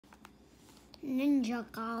Ninja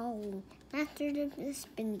Go, Master of the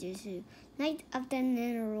Spinjitzu, Knight of the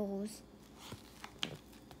Ninja Rolls.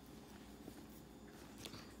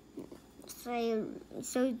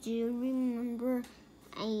 So do you remember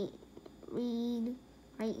I read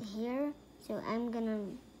right here? So I'm gonna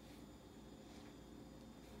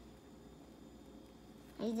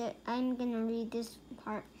read this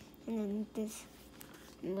part, and then this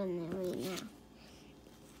I'm gonna read now.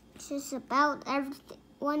 It's just about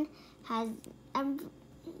everyone has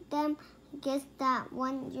them. Guess that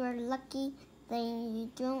when you're lucky, then you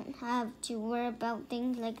don't have to worry about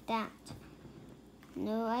things like that.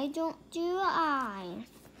 No, I don't do I.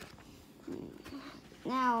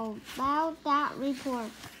 Now, about that report.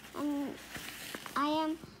 I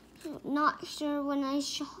am not sure when I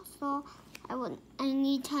saw I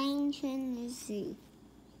need time to see.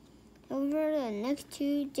 Over the next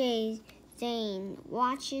 2 days, Zane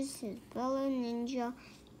watches his fellow ninja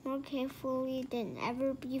more carefully than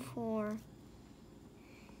ever before.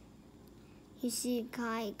 You see,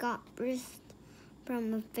 Kai got bruised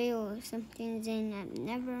from a fail, something Zane had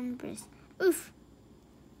never embraced. Oof!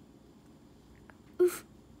 Oof!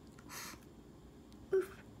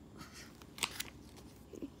 Oof!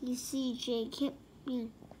 You see, Jay kept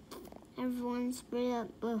being everyone spread up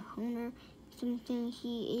with hunger, something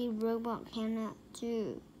a robot cannot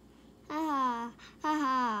do. Ha ha! Ha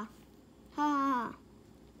ha! Ha ha!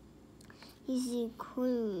 You see,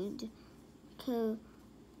 Clued, the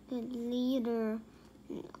leader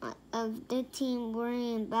of the team,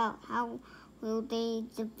 worrying about how will they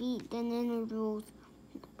defeat the Ninja Rolls,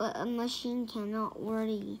 but a machine cannot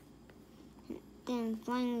worry. Then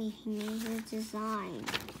finally he made his design.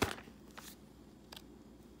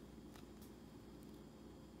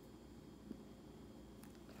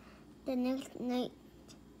 The next night,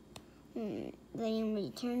 they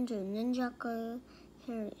returned to Ninjago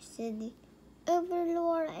City.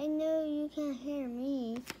 Overlord, I know you can't hear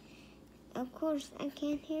me. Of course, I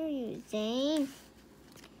can't hear you. Zane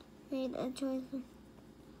made a choice.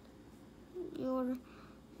 Your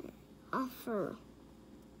offer.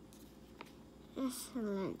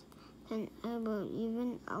 Excellent. Then I will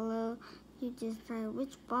even allow you to decide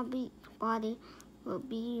which body will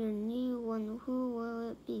be your new one. Who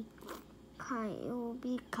will it be? Kai. It will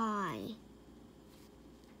be Kai.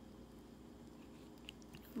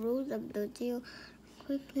 Rules of the deal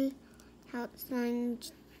quickly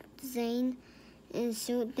outshined Zane, and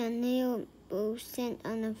so Daniel both sent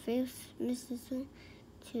on a fifth mission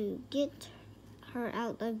to get her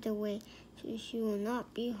out of the way, so she will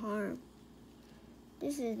not be harmed.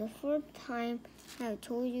 This is the fourth time I've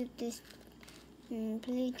told you this.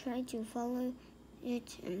 Please try to follow.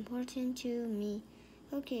 It's important to me.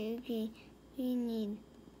 Okay. You need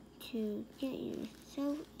to get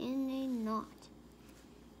yourself in a knot.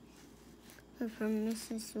 But from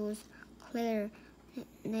Mrs. was clear.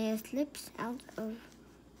 Naya slips out of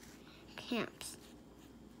camps.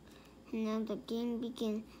 And now the game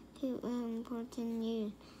begins. Two important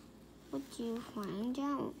news. What do you find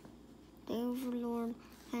out? The Overlord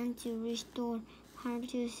plans to restore Harp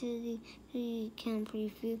to the city so you can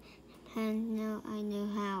preview the plan. Now I know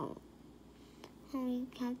how. We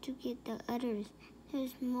have to get the others. The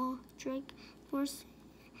small strike force.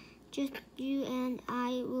 Just you and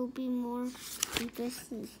I will be more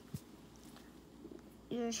impressive.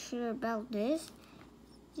 You're sure about this?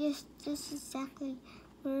 Yes, that's exactly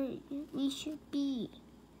where we should be.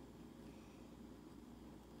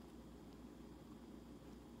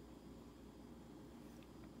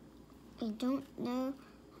 I don't know.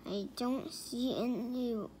 I don't see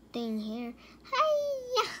anything here.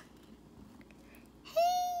 Hiya!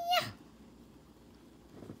 Hiya!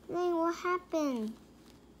 Then what happened?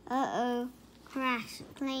 Uh-oh. Crash,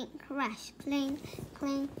 clank, crash, clank,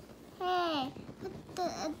 clank. Hey,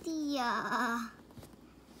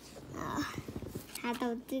他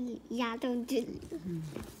到这里，压到这里。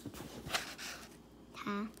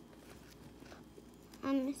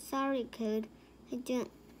I'm sorry, Code. I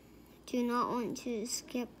do not want to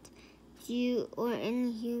skip you or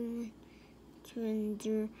any human to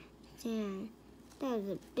understand. That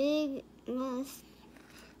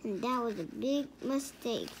was a big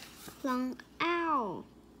mistake. Long ow.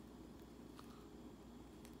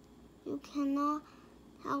 You cannot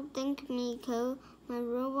outthink me, Code. My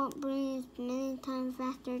robot brain is many times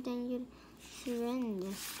faster than your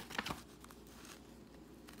surrender.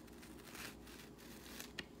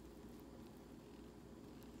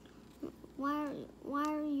 Why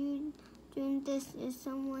are you doing this? Is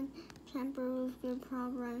someone tamper with your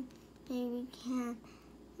program? Maybe can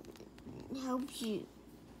help you.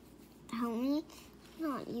 Help me?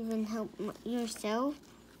 Not even help yourself.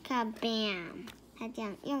 Kabam！ 他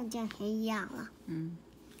又这样黑压了。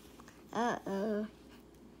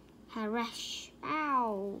Harash!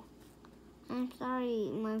 Ow! I'm sorry,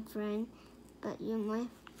 my friend, but you might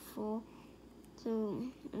fall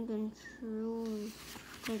to uncontrolled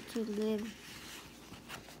to live.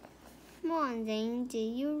 Come on, Zane. Do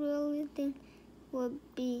you really think it would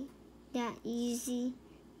be that easy?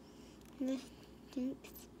 Let's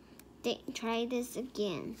try this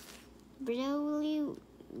again. Really,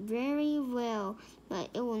 very well, but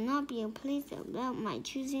it will not be a place about my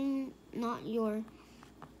choosing, not yours.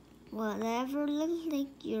 Whatever looks like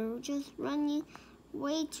you're just running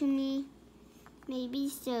away to me. Maybe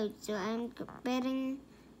so I'm betting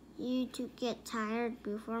you to get tired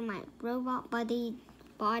before my robot body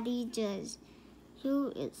does.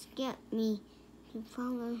 He'll escape me to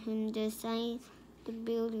follow him to the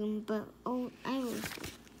building, but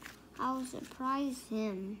I'll surprise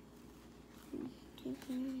him.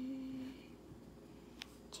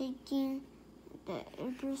 Taking the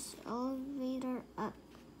Everest elevator up.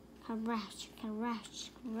 Crash.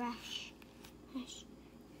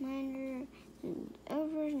 Matter is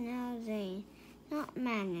over now, Zane. Not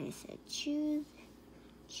madness, a chance,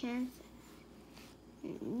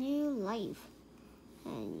 new life.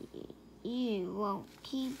 And you won't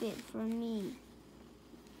keep it from me.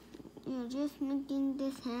 You're just making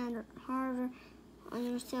this harder on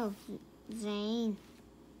yourself, Zane.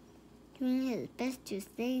 Doing his best to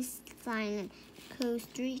stay silent, go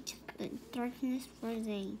straight to the darkness for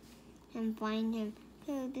Zane and find him.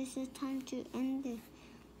 So this is time to end this.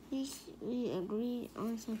 At least we agreed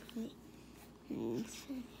on something.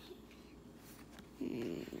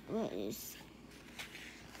 What is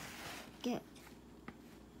get?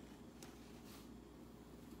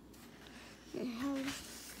 And how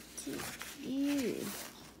to use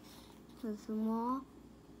the small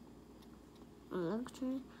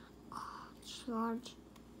electric charge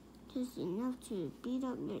just enough to beat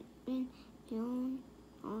up the bin beyond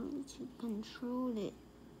or to control it.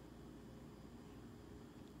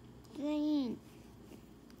 Zane,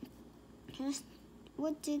 just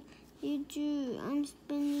what did you do? I'm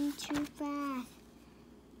spinning too fast.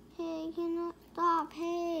 Hey, I cannot stop.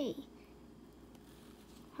 Hey.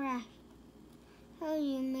 Crash. Oh,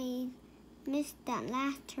 you missed that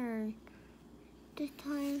last turn. This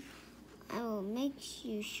time, I will make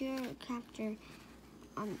you sure capture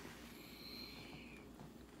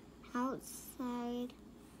outside.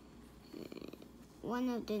 One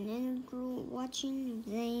of the ninja watching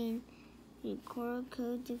Zane record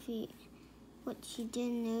code defeat. What she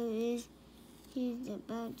didn't know is he's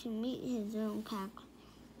about to meet his own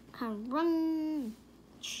Karunch.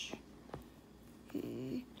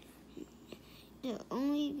 The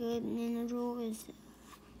only good ninja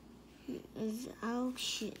is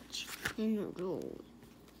Alshich ninja.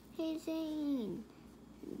 Hey Zane.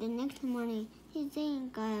 The next morning, hey Zane,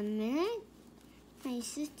 got a minute? My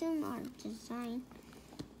systems are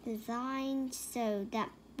designed so that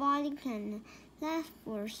body can last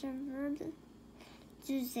for several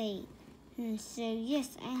days. So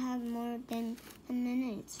yes, I have more than a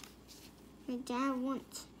minute. My dad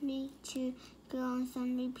wants me to go on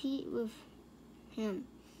some repeat with him.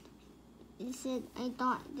 He said I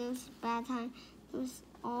thought this bad time was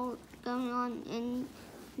all going on in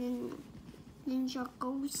Ninja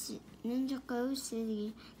Go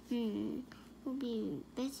City. Would be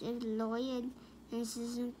best if Lloyd and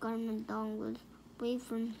Susan Garmadon would away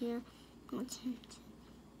from here. I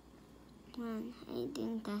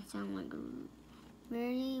think that sounds like a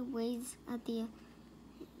very wise idea.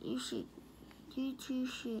 You two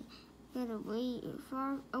should get away,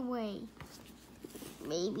 far away.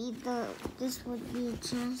 Maybe this would be a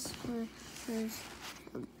chance for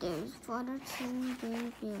there's father saying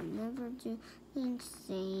things you'll never do.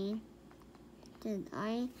 Insane. Did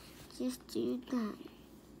I just do that?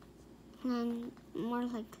 And more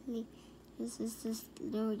likely, this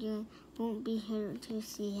little guy won't be here to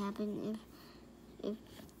see happen if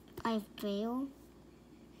I fail.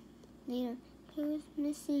 Later, who's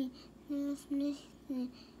missing? Who's missing?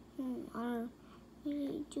 What are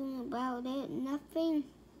you doing about it? Nothing.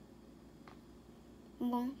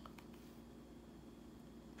 Bonk.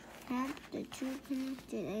 Have the two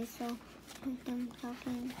connected. I saw them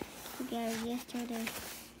talking together yesterday.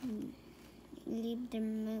 Leave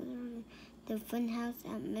the fun house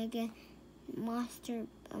at Mega Monster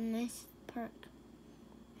Mess Park.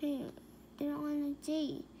 Hey, they're on a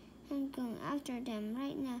date. I'm going after them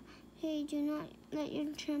right now. Hey, do not let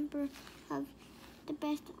your temper have the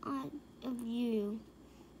best of you.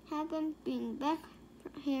 Haven't been back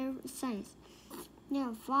here since.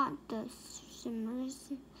 Never fought the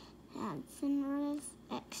Simmer's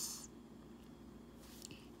X.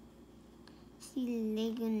 see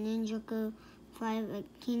Lego Ninjago 5 A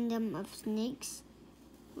Kingdom of Snakes.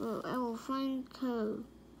 Well, I will find code.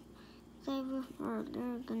 There's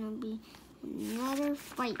gonna be another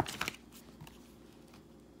fight.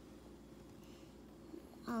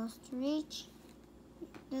 I'll reach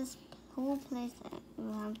this whole place. I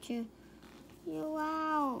will have to.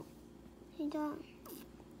 Wow! He thought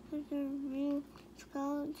there's a real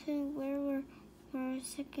skeleton werewolf for a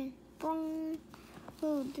second. Boom!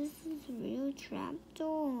 Oh, this is a real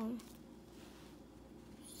trapdoor.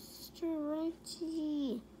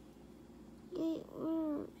 Stretchy. They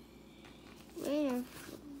were made of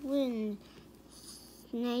wind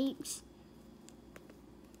snakes.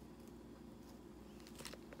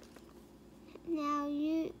 Now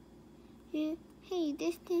hey,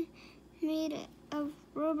 this thing made of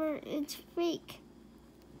rubber, it's fake.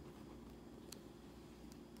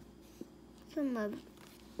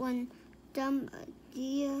 One dumb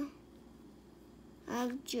idea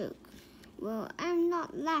of joke. Well, I'm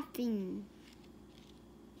not laughing.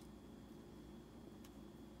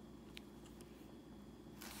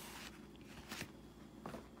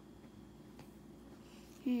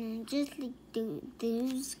 Just like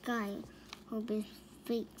those guy who be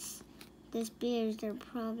fakes. The spears are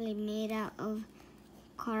probably made out of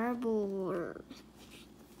cardboard.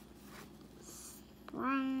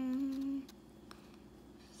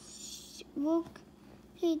 Look,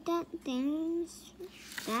 hey, that thing's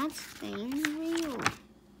real.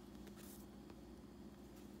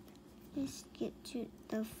 Let's get to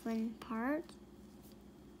the fun part.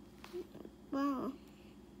 Wow.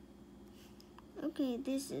 Okay,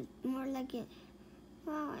 this is more like it.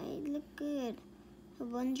 Wow, I look good. I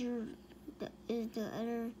wonder is the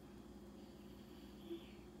other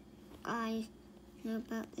guys know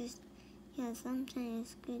about this? Yeah, sometimes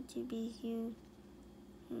it's good to be here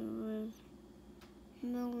with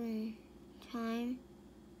million time.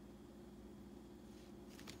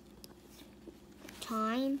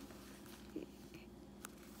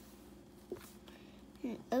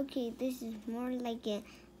 Okay, this is more like it.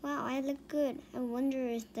 Wow, I look good. I wonder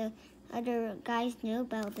if the other guys know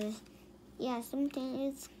about this. Yeah, sometimes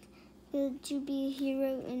it's good to be a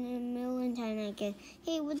hero in a million times, I guess.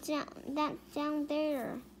 Hey, what's that down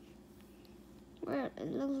there? Where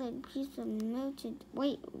it looks like a piece of melted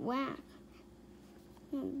white wax.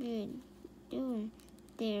 What are you doing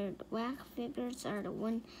there? The wax figures are the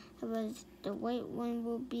one of us. The white one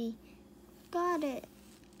will be. Got it.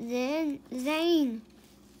 Then Zane.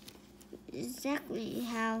 Exactly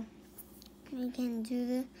how we can do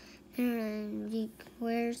the and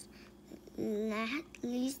requires at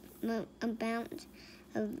least amount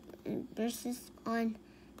of verses on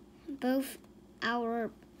both our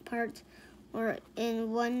parts or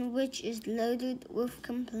in one which is loaded with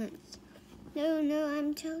complaints. No,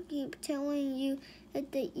 I'm telling you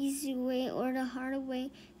that the easy way or the hard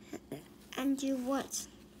way and you what?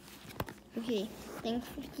 Okay, thank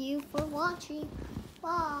you for watching.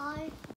 Bye.